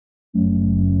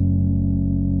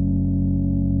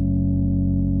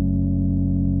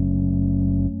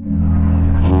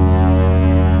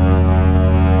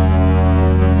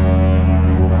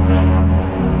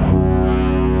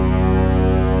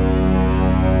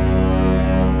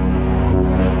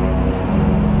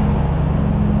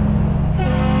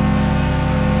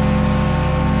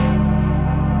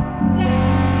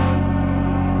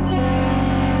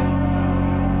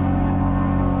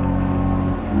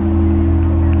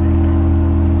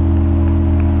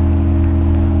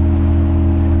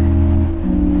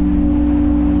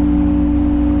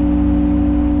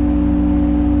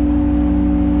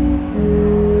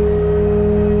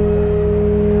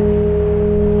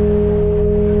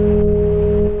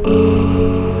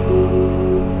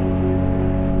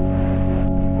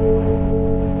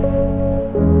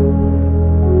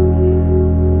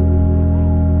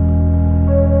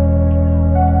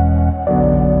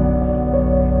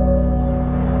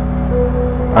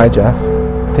I, Jeff,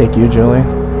 take you, Julie,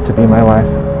 to be my wife.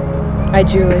 I,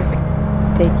 Julie,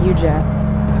 take you, Jeff,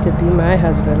 to be my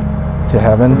husband. To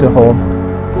heaven to hold,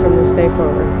 from this day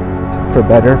forward. For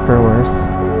better, for worse.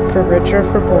 For richer,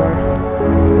 for poor.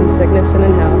 In sickness and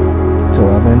in health. To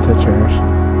love and to cherish.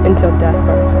 Until death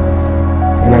parts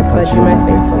us. And I pledge you my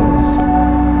faithfulness.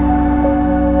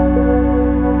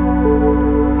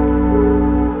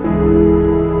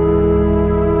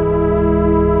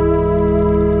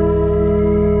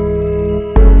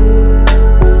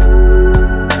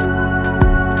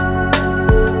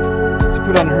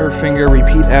 Put on her finger,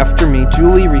 repeat after me.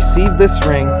 Julie, receive this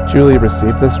ring. Julie,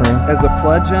 receive this ring. As a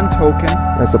pledge and token.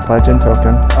 As a pledge and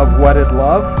token. Of wedded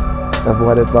love. Of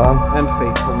wedded love. And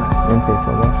faithfulness. And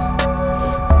faithfulness.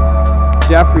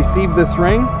 Jeff, receive this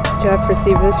ring. Jeff,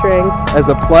 receive this ring. As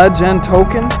a pledge and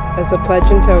token. As a pledge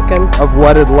and token. Of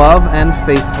wedded love and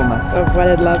faithfulness. Of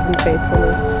wedded love and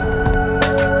faithfulness.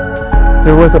 If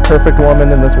there was a perfect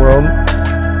woman in this world,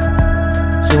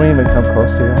 she wouldn't even come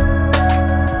close to you.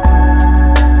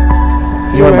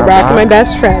 You are my rock and my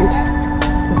best friend.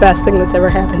 The best thing that's ever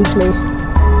happened to me.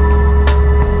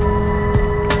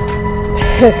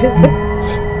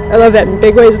 I love that in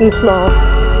big ways and small.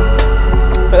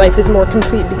 My life is more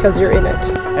complete because you're in it.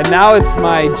 And now it's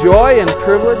my joy and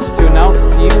privilege to announce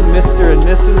to you Mr. and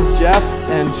Mrs. Jeff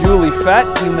and Julie Fett.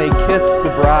 You may kiss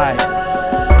the bride.